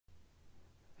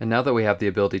And now that we have the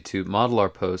ability to model our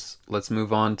posts, let's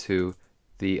move on to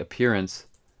the appearance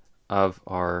of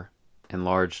our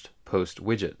enlarged post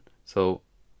widget. So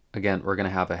again, we're going to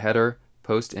have a header,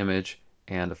 post image,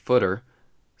 and a footer.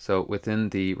 So within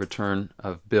the return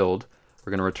of build, we're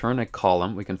going to return a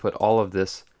column. We can put all of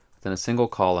this within a single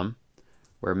column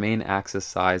where main axis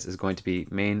size is going to be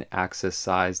main axis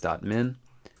size.min.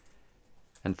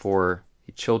 And for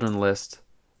the children list,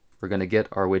 we're going to get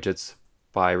our widgets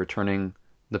by returning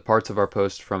the parts of our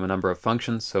post from a number of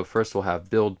functions. So first we'll have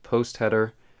build post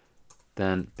header,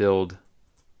 then build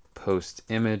post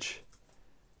image,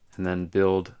 and then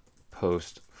build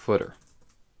post footer.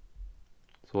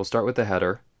 So we'll start with the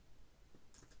header.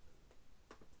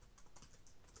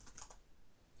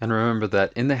 And remember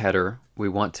that in the header, we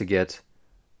want to get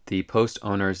the post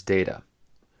owner's data.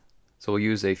 So we'll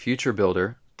use a future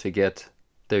builder to get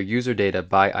their user data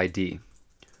by ID.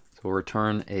 So we'll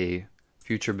return a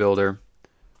future builder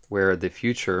where the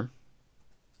future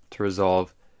to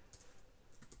resolve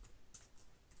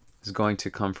is going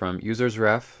to come from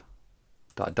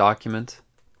usersref.document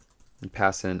and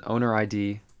pass in owner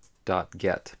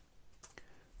ID.get.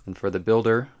 And for the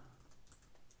builder,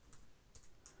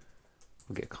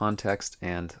 we'll get context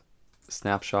and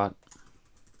snapshot.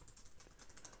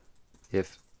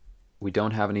 If we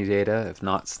don't have any data, if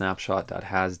not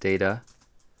snapshot.hasData,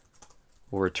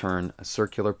 we'll return a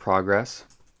circular progress.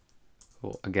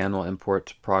 Again, we'll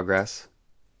import progress.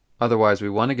 Otherwise, we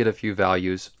want to get a few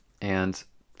values, and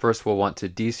first we'll want to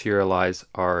deserialize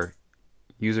our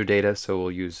user data, so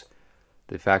we'll use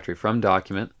the factory from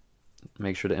document.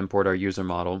 Make sure to import our user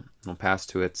model, and we'll pass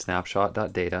to it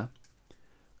snapshot.data.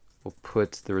 We'll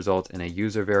put the result in a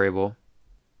user variable.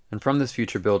 And from this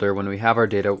future builder, when we have our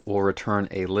data, we'll return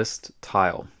a list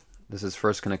tile. This is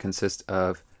first going to consist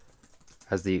of,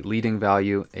 as the leading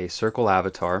value, a circle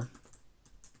avatar,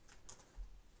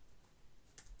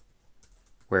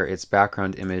 where its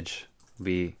background image will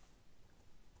be,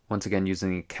 once again,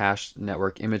 using a cached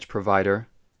network image provider.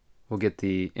 We'll get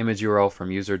the image URL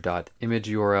from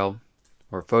user.imageURL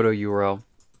or photo URL.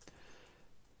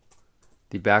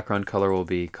 The background color will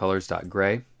be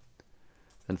colors.gray.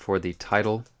 And for the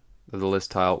title of the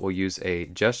list tile, we'll use a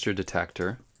gesture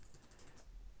detector.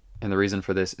 And the reason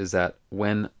for this is that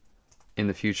when in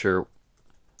the future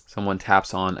someone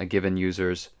taps on a given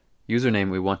user's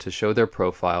username, we want to show their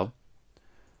profile.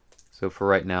 So for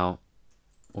right now,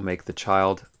 we'll make the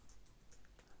child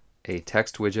a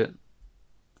text widget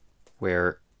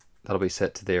where that'll be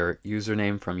set to their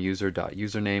username from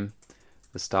user.username.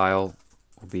 The style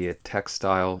will be a text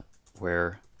style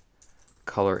where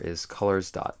color is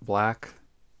colors.black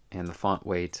and the font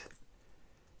weight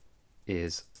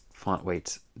is font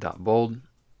weight.bold.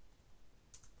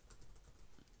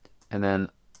 And then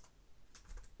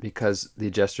because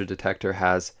the gesture detector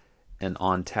has an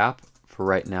on tap, for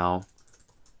right now,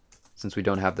 since we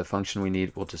don't have the function we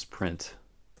need, we'll just print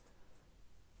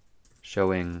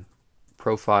showing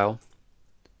profile.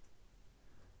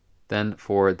 Then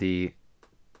for the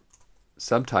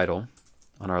subtitle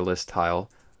on our list tile,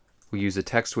 we use a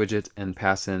text widget and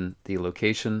pass in the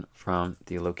location from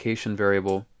the location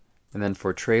variable. And then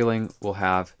for trailing, we'll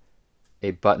have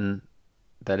a button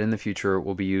that in the future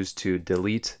will be used to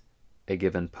delete a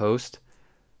given post.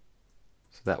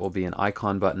 So that will be an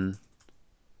icon button,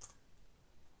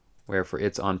 where for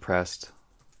its on pressed,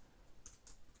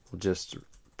 we'll just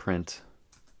print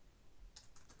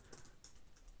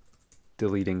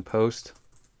deleting post.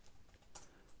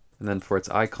 And then for its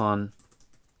icon,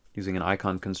 using an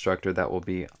icon constructor, that will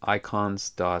be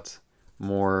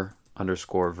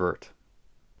icons.more_vert.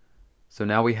 So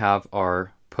now we have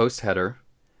our post header.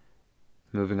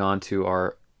 Moving on to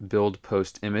our build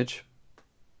post image.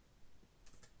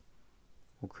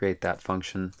 We'll create that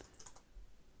function.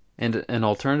 And an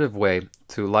alternative way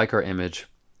to like our image,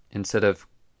 instead of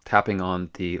tapping on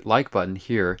the like button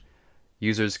here,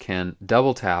 users can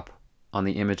double tap on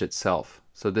the image itself.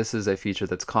 So this is a feature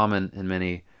that's common in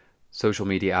many social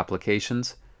media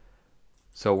applications.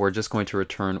 So we're just going to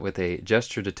return with a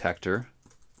gesture detector,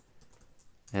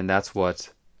 and that's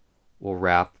what we'll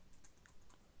wrap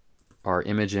our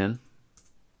image in.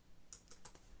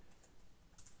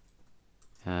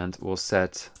 And we'll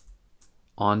set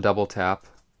on double tap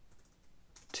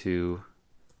to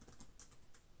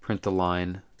print the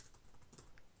line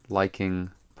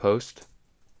liking post,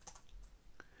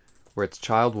 where its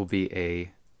child will be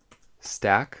a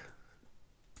stack.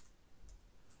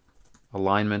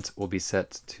 Alignment will be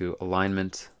set to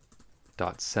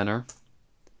alignment.center.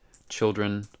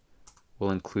 Children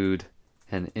will include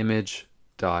an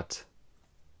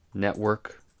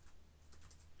image.network.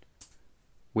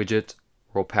 Widget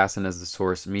We'll pass in as the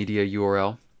source media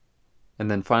URL. And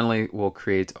then finally, we'll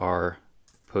create our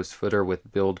post footer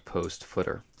with build post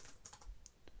footer.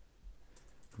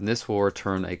 And this will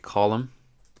return a column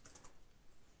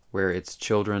where its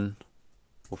children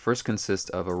will first consist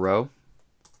of a row.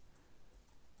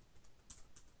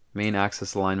 Main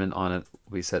axis alignment on it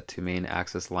will be set to main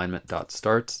axis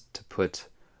alignment.start to put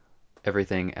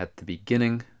everything at the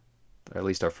beginning, or at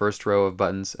least our first row of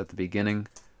buttons at the beginning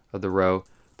of the row.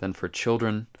 Then for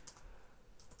children,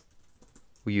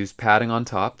 we use padding on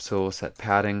top, so we'll set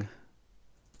padding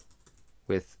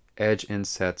with edge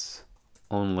insets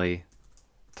only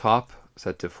top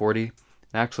set to 40.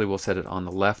 And actually, we'll set it on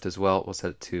the left as well. We'll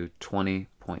set it to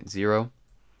 20.0.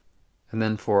 And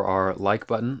then for our like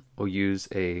button, we'll use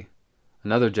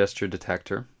another gesture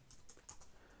detector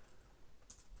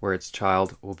where its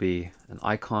child will be an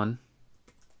icon.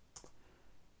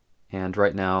 And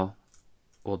right now,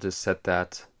 we'll just set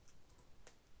that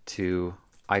to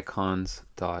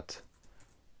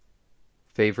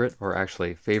icons.favorite, or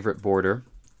actually favorite border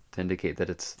to indicate that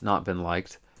it's not been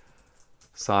liked.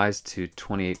 Size to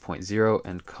 28.0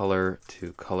 and color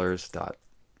to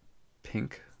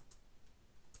colors.pink.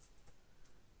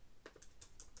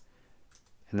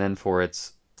 And then for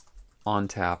its on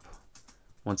tap,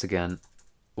 once again,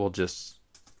 we'll just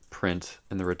print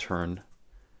in the return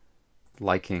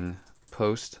liking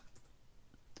post.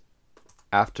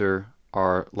 After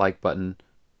our like button,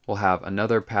 we'll have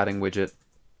another padding widget.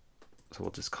 So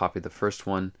we'll just copy the first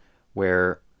one,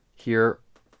 where here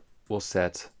we'll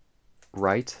set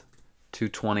right to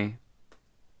 20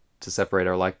 to separate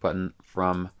our like button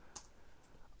from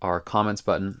our comments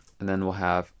button. And then we'll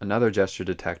have another gesture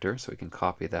detector, so we can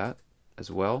copy that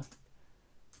as well,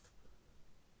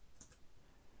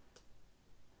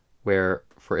 where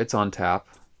for its on tap,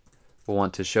 we'll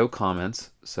want to show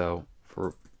comments. So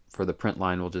for the print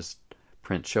line, we'll just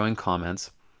print showing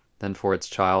comments. Then for its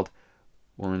child,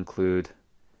 we'll include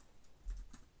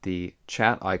the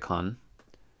chat icon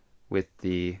with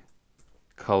the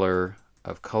color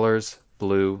of colors,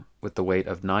 blue, with the weight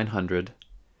of 900,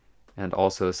 and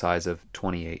also a size of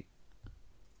 28.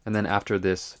 And then after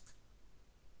this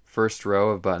first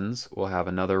row of buttons, we'll have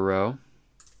another row.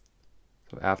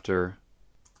 So after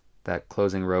that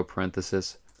closing row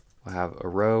parenthesis, we'll have a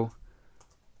row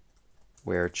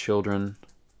where children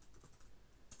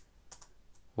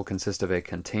will consist of a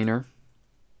container,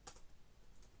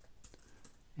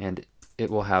 and it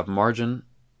will have margin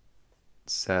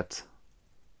set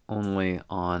only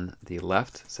on the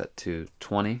left, set to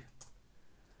 20.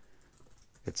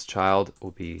 Its child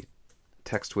will be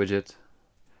text widget.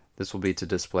 This will be to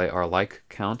display our like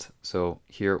count. So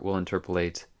here we'll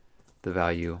interpolate the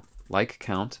value like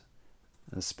count,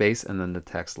 a space, and then the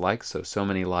text like. So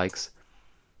many likes.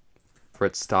 For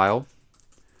its style,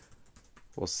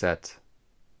 we'll set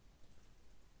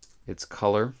its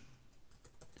color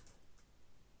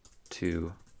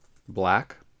to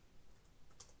black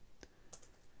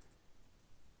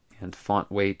and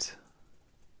font weight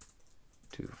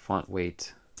to font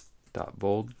weight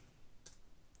 .bold.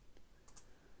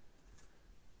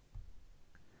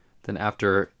 Then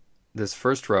after this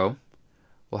first row,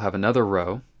 we'll have another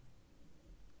row.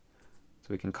 So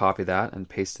we can copy that and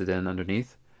paste it in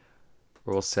underneath.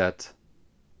 We'll set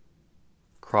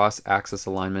cross-axis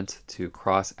alignment to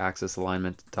cross-axis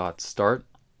alignment.start.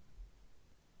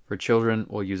 For children,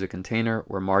 we'll use a container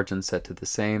where margin set to the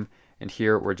same. And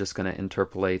here we're just going to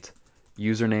interpolate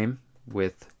username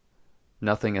with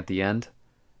nothing at the end,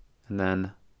 and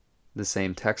then the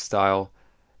same text style.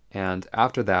 And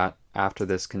after that, after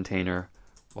this container,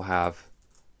 we'll have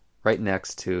right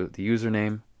next to the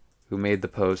username who made the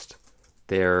post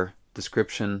their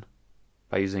description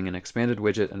by using an expanded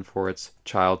widget, and for its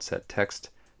child set text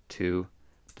to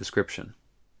description.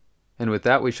 And with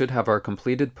that, we should have our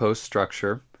completed post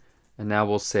structure. And now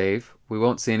we'll save. We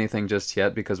won't see anything just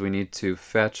yet because we need to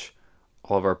fetch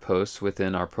all of our posts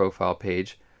within our profile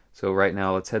page. So right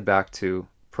now, let's head back to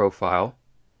Profile,